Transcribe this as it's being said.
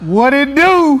What it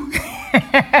do?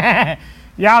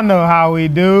 Y'all know how we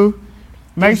do.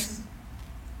 Make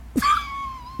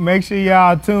sure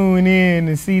y'all tune in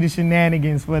and see the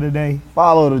shenanigans for today.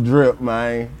 Follow the drip,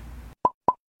 man.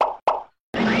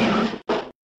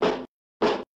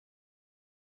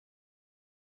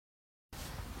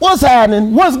 What's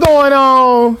happening? What's going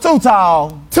on? Too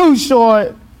tall. Too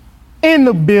short. In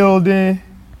the building.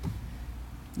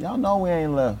 Y'all know we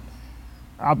ain't left.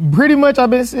 I've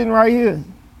been sitting right here.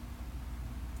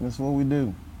 That's what we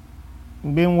do.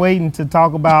 Been waiting to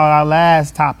talk about our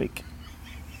last topic.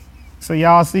 So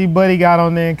y'all see Buddy got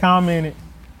on there and commented.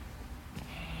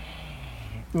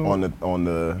 On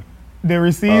the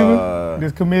receiver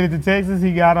that's committed to Texas,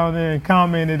 he got on there and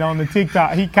commented on the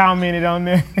TikTok. He commented on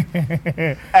there.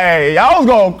 Hey, y'all was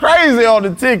going crazy on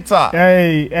the TikTok.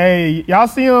 Hey, y'all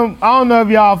see him? I don't know if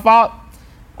y'all thought.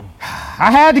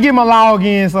 I had to get my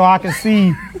login so I could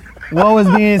see what was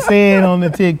being said on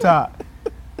the TikTok.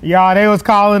 Y'all, they was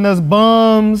calling us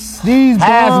bums. These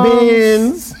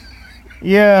has-beens.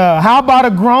 Yeah, how about a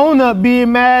grown-up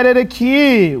being mad at a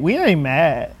kid? We ain't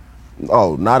mad.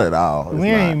 Oh, not at all. We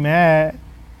ain't mad.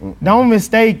 Don't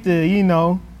mistake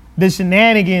the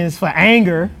shenanigans for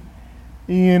anger.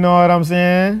 You know what I'm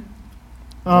saying?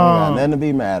 Got nothing to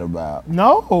be mad about.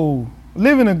 No.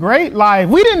 Living a great life.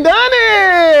 We done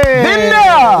it.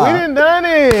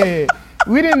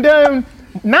 We done done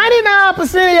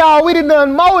 99% of y'all, we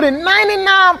done more than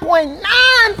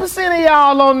 99.9% of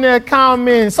y'all on their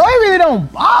comments. So it really don't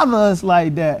bother us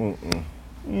like that.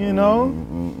 You know?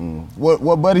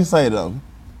 What Buddy say though?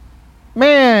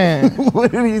 Man,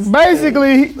 What did he say?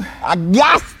 basically, I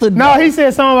got to know. no, he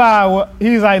said something about,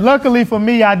 he's like, luckily for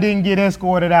me, I didn't get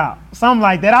escorted out. Something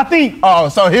like that. I think, Oh,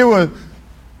 so he was.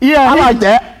 yeah. I like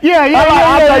that. Yeah. I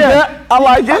like that. I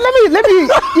like it. Let me,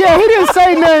 yeah, he didn't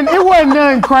say nothing. It wasn't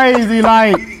nothing crazy.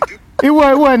 Like, it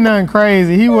wasn't nothing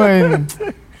crazy. He wasn't,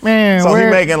 man. So he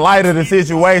making light of the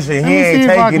situation. He ain't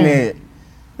taking it.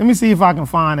 Let me see if I can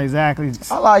find exactly.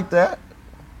 I like that.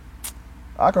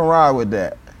 I can ride with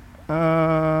that.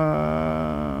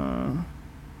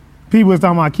 People was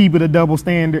talking about keep it a double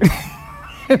standard.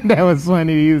 That was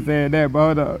funny you said that, bro.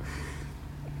 Hold up.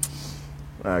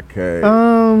 Okay.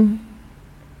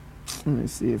 Let me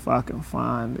see if I can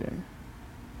find it.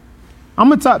 I'm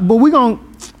gonna talk, but we're gonna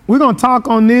talk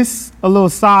on this, a little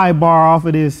sidebar off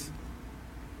of this.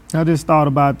 I just thought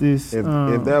about this. If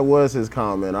that was his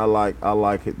comment, I like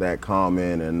that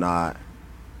comment and not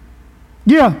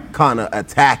Yeah, kind of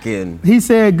attacking. he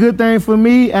said, good thing for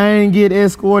me, I ain't get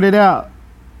escorted out.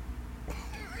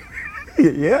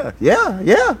 Yeah.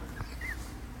 That's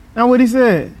what he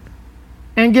said.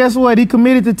 And guess what? He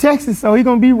committed to Texas, so he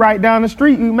gonna be right down the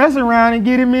street. We messing around and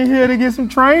get him in here to get some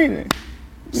training.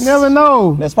 You never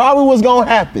know. That's probably what's gonna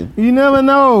happen. You never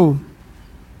know.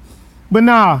 But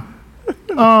nah,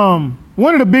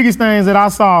 one of the biggest things that I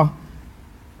saw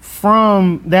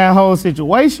from that whole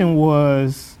situation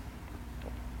was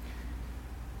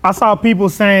I saw people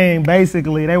saying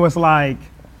basically, they was like,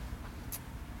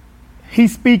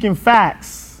 he's speaking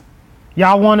facts.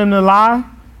 Y'all want him to lie?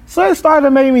 So it started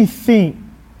to make me think.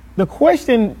 The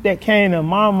question that came to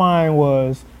my mind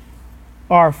was,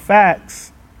 are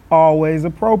facts always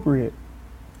appropriate?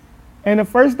 And the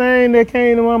first thing that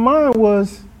came to my mind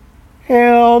was,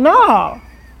 hell no.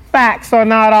 Facts are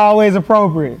not always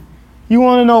appropriate. You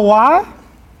want to know why?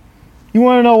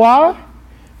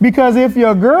 Because if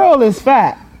your girl is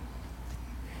fat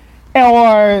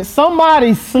or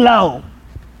somebody's slow,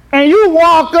 and you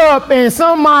walk up and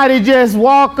somebody just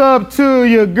walk up to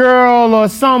your girl or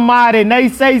somebody and they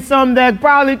say something that's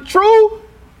probably true,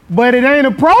 but it ain't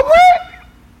appropriate,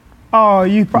 oh,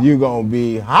 you gonna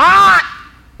be hot.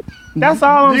 That's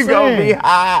all I'm saying. You gonna be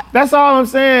hot. That's all I'm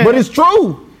saying. But it's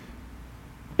true.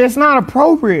 It's not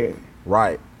appropriate.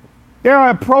 Right. There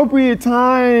are appropriate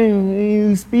times when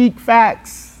you speak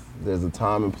facts. There's a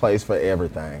time and place for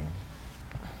everything.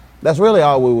 That's really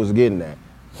all we was getting at.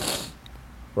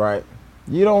 Right?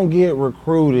 You don't get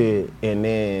recruited and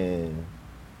then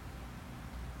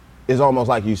it's almost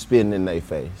like you spitting in their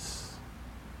face.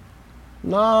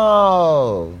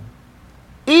 No.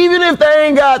 Even if they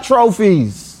ain't got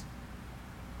trophies,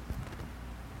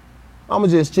 I'ma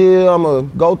just chill. I'ma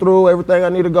go through everything I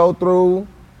need to go through.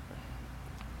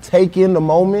 Take in the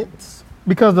moments.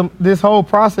 Because this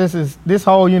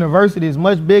whole university is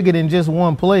much bigger than just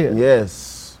one player.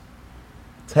 Yes.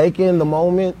 Take in the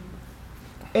moment.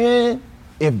 And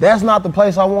if that's not the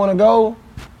place I want to go,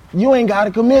 you ain't got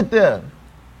to commit there.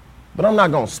 But I'm not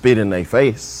going to spit in their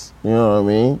face. You know what I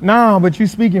mean? No, but you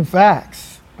speaking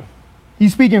facts.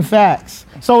 He's speaking facts.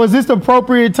 So is this the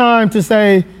appropriate time to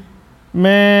say,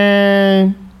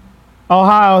 man,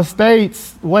 Ohio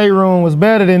State's weight room was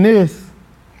better than this.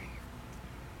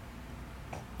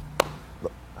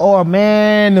 Or,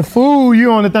 man, the food,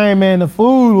 you on the thing, man, the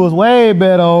food was way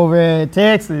better over at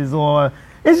Texas. Or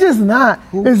it's just not,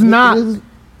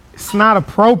 it's not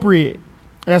appropriate.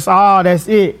 That's all, that's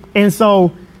it. And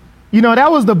so, you know,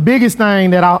 that was the biggest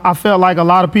thing that I felt like a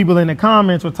lot of people in the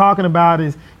comments were talking about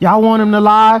is, y'all want him to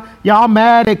lie? Y'all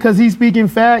mad at because he's speaking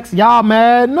facts? Y'all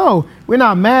mad? No, we're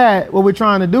not mad. What we're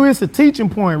trying to do, it's a teaching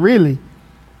point, really.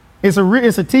 It's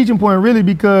a teaching point, really,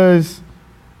 because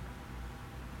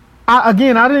I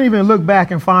didn't even look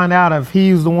back and find out if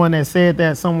he was the one that said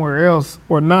that somewhere else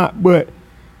or not, but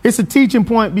it's a teaching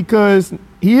point because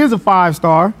he is a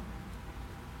 5-star,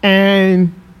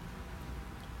 and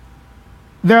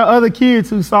there are other kids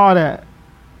who saw that.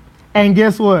 And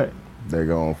guess what? They're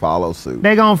going to follow suit.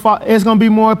 It's going to be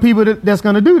more people that's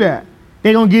going to do that.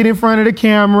 They're going to get in front of the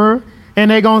camera,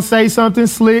 and they're going to say something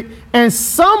slick, and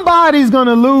somebody's going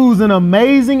to lose an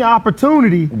amazing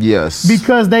opportunity. Yes.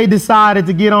 Because they decided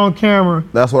to get on camera.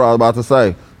 That's what I was about to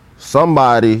say.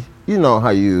 Somebody, you know how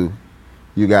you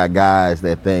got guys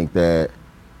that think that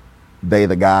they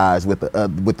the guys with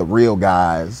the real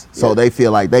guys, so they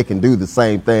feel like they can do the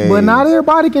same thing. But not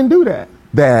everybody can do that.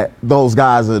 That those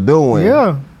guys are doing.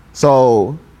 Yeah.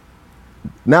 So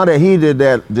now that he did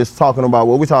that, just talking about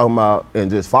what we're talking about and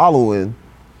just following,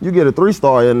 you get a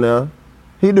 3-star in there.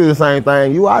 He do the same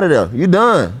thing. You out of there. You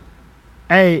done.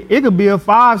 Hey, it could be a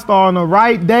 5-star on the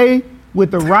right day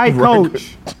with the right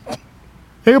coach. It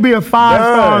could be a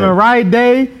 5-star on the right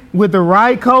day with the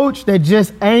right coach that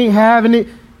just ain't having it.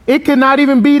 It could not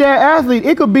even be that athlete.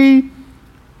 It could be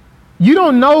you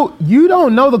don't know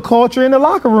the culture in the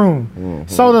locker room. Mm-hmm.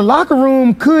 So the locker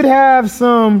room could have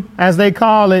some, as they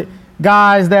call it,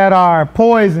 guys that are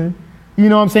poison. You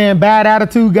know what I'm saying? Bad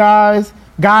attitude guys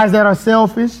that are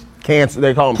selfish. Cancer,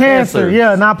 they call them cancer.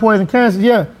 Yeah, not poison, cancer,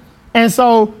 yeah. And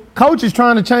so coach is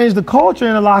trying to change the culture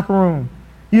in the locker room.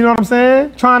 You know what I'm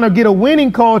saying? Trying to get a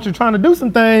winning culture, trying to do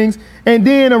some things, and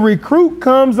then a recruit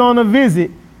comes on a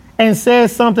visit and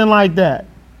says something like that.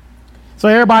 So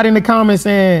everybody in the comments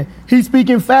saying, he's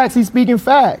speaking facts, he's speaking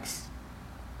facts.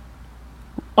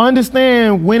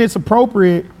 Understand when it's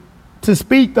appropriate to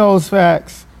speak those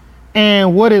facts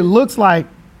and what it looks like.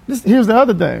 Here's the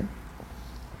other thing.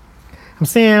 I'm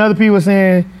seeing other people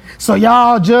saying, so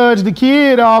y'all judge the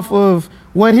kid off of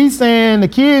what he's saying. The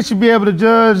kid should be able to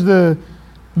judge the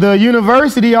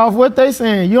university off what they're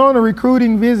saying. You're on a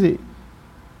recruiting visit.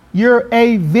 You're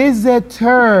a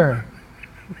visitor.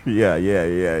 Yeah.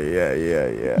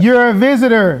 You're a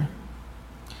visitor.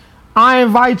 I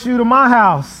invite you to my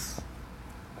house.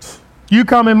 You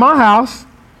come in my house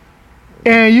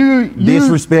and you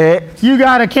disrespect. You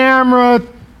got a camera,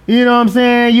 you know what I'm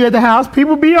saying? You at the house.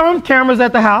 People be on cameras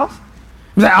at the house.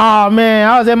 It's like, oh man,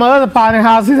 I was at my other partner's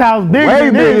house. His house bigger way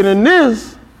than bigger this. than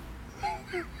this.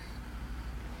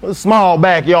 A small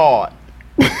backyard.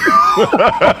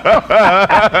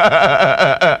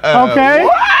 Okay.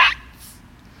 What?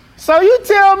 So you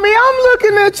tell me, I'm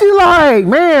looking at you like,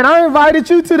 man, I invited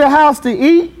you to the house to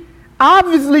eat.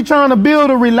 Obviously trying to build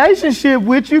a relationship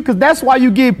with you, because that's why you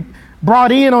get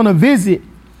brought in on a visit.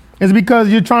 It's because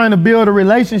you're trying to build a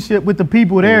relationship with the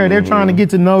people there. They're trying to get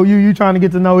to know you. You're trying to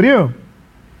get to know them.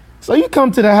 So you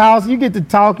come to the house, you get to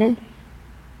talking.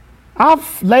 I'll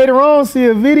later on see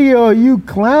a video of you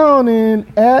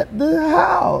clowning at the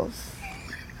house.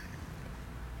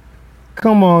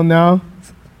 Come on now.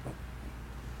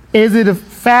 Is it a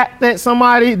fact that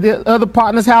the other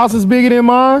partner's house is bigger than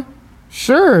mine?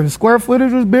 Sure, the square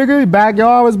footage was bigger, the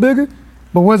backyard was bigger,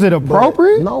 but was it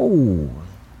appropriate? No,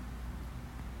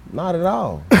 not at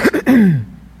all.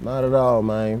 Not at all,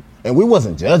 man. And we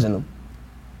wasn't judging them.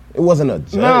 It wasn't a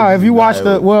judge. No, if you watch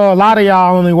a lot of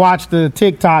y'all only watch the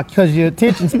TikTok because your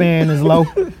attention span is low.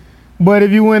 But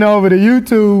if you went over to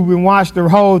YouTube and watched the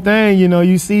whole thing, you know,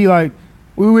 you see like,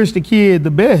 we wish the kid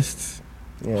the best.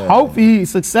 Yeah. Hope he's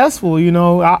successful, you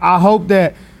know. I hope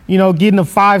that, you know, getting a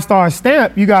 5-star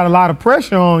stamp, you got a lot of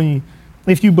pressure on you.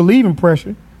 If you believe in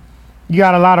pressure, you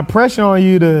got a lot of pressure on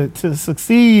you to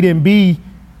succeed and be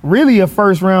really a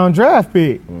first-round draft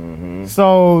pick. Mm-hmm.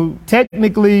 So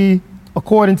technically,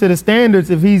 according to the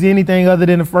standards, if he's anything other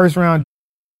than a first-round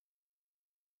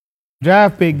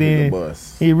draft pick, then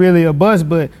he's really a bust.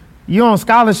 But you're on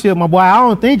scholarship, my boy. I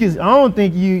don't think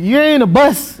you ain't a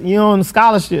bust. You're on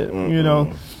scholarship, you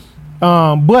know.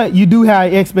 But you do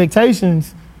have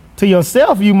expectations to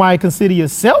yourself. You might consider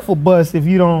yourself a bust if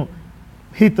you don't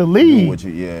hit the league.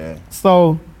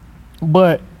 So,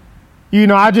 but you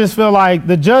know, I just feel like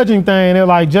the judging thing, they're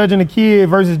like judging a kid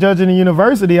versus judging a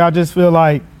university. I just feel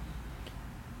like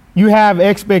you have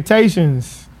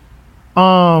expectations.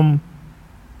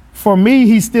 For me,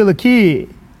 he's still a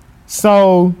kid.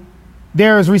 So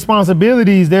there's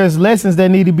responsibilities, there's lessons that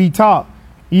need to be taught.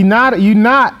 You're not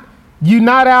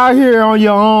out here on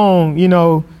your own, you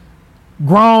know,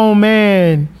 grown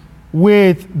man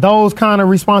with those kind of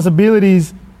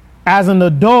responsibilities as an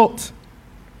adult.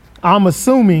 I'm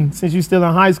assuming, since you're still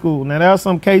in high school. Now, there are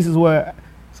some cases where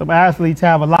some athletes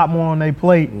have a lot more on their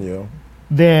plate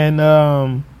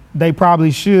than they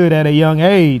probably should at a young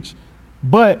age.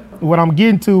 But what I'm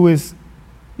getting to is,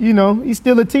 you know, he's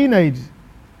still a teenager.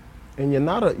 And you're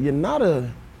not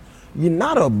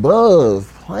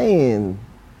above playing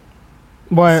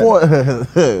for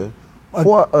a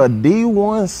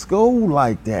D1 school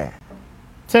like that.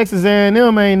 Texas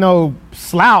A&M ain't no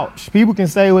slouch. People can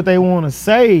say what they want to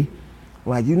say.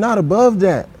 Like, you're not above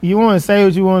that. You want to say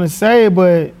what you want to say,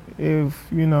 but if,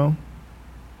 you know,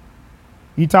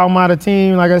 you talking about a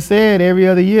team, like I said, every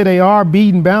other year they are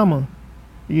beating Bama.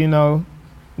 You know,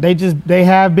 they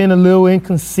have been a little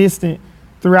inconsistent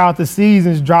throughout the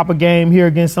seasons, drop a game here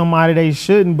against somebody they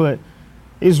shouldn't, but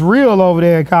it's real over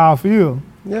there at Kyle Field.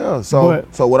 Yeah, so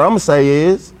what I'm going to say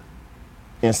is,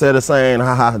 instead of saying,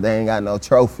 they ain't got no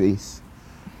trophies,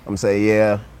 I'm going to say,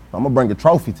 yeah, I'm going to bring a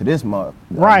trophy to this month.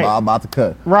 Right. I'm about to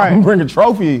cut. Right. I'm going to bring a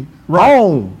trophy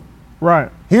home.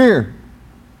 Right. Here.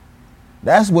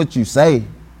 That's what you say.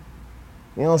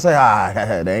 You don't say,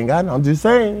 they ain't got no. I'm just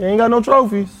saying, they ain't got no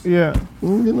trophies. Yeah.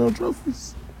 You ain't get no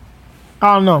trophies.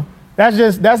 I don't know.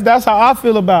 That's how I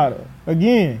feel about it.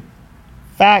 Again,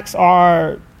 facts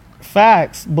are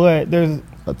facts, but there's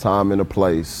a time and a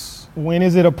place. When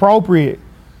is it appropriate?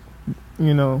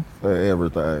 You know. For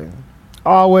everything.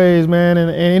 Always, man.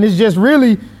 And it's just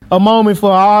really a moment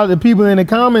for all the people in the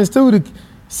comments too to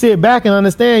sit back and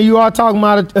understand you are talking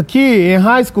about a kid in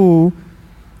high school,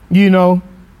 you know.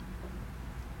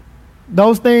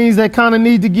 Those things that kind of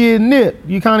need to get nipped.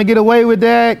 You kind of get away with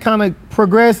that, kind of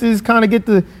progresses, kind of get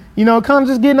the, you know, kind of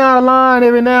just getting out of line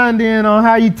every now and then on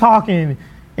how you talking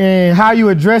and how you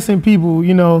addressing people,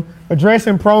 you know,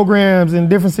 addressing programs in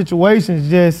different situations.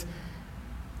 Just,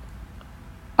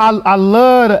 I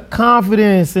love the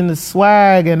confidence and the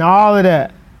swag and all of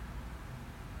that.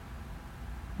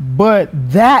 But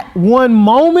that one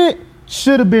moment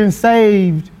should have been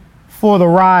saved for the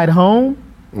ride home.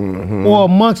 Mm-hmm. Or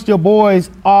amongst your boys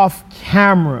off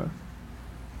camera.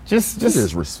 Just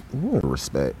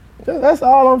respect. That's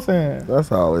all I'm saying.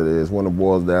 That's all it is. When it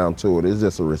boils down to it, it's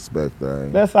just a respect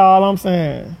thing. That's all I'm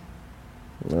saying.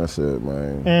 That's it,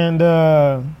 man.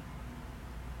 And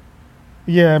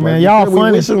yeah, man, y'all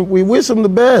funny. We wish them the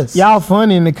best. Y'all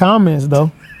funny in the comments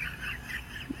though.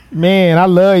 Man, I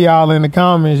love y'all in the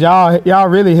comments. Y'all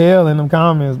really hell in them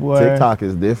comments, boy. TikTok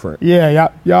is different. Yeah,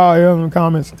 y'all hell in the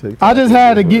comments. TikTok I just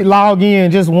had to log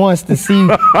in just once to see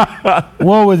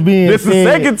what was being said. This is the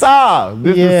second time.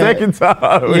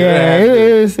 Yeah,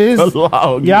 it's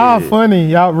y'all funny.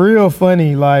 Y'all real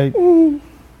funny. Like,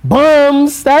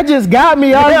 bums. That just got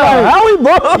me. I was like, how we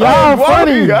bums? Y'all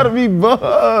funny. You gotta be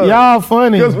bums. Y'all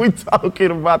funny. Because we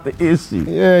talking about the issue.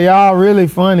 Yeah, y'all really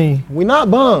funny. We not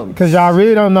bums. Because y'all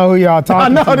really don't know who y'all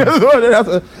talking to. I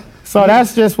know. So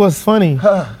that's just what's funny.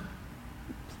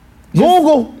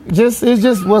 Google. It's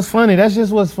just what's funny. That's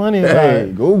just what's funny. Hey,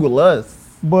 like, Google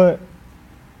us. But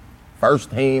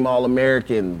first team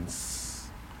All-Americans.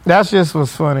 That's just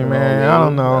what's funny, man. I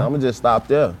don't know. I'm going to just stop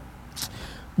there.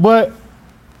 But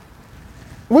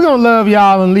we're going to love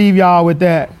y'all and leave y'all with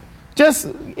that.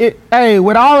 Hey,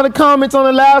 with all of the comments on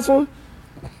the last one,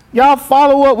 y'all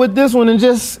follow up with this one and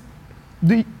just,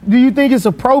 do you think it's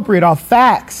appropriate? Are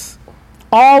facts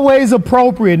always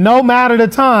appropriate, no matter the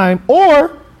time?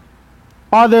 Or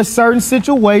are there certain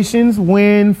situations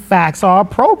when facts are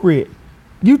appropriate?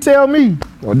 You tell me.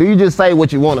 Or do you just say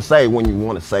what you want to say when you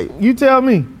want to say it? You tell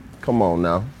me. Come on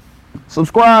now.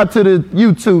 Subscribe to the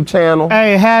YouTube channel.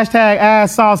 Hey, hashtag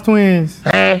Ass Sauce Twins.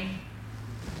 Hey.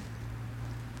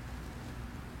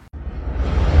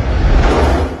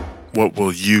 What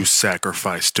will you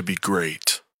sacrifice to be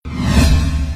great?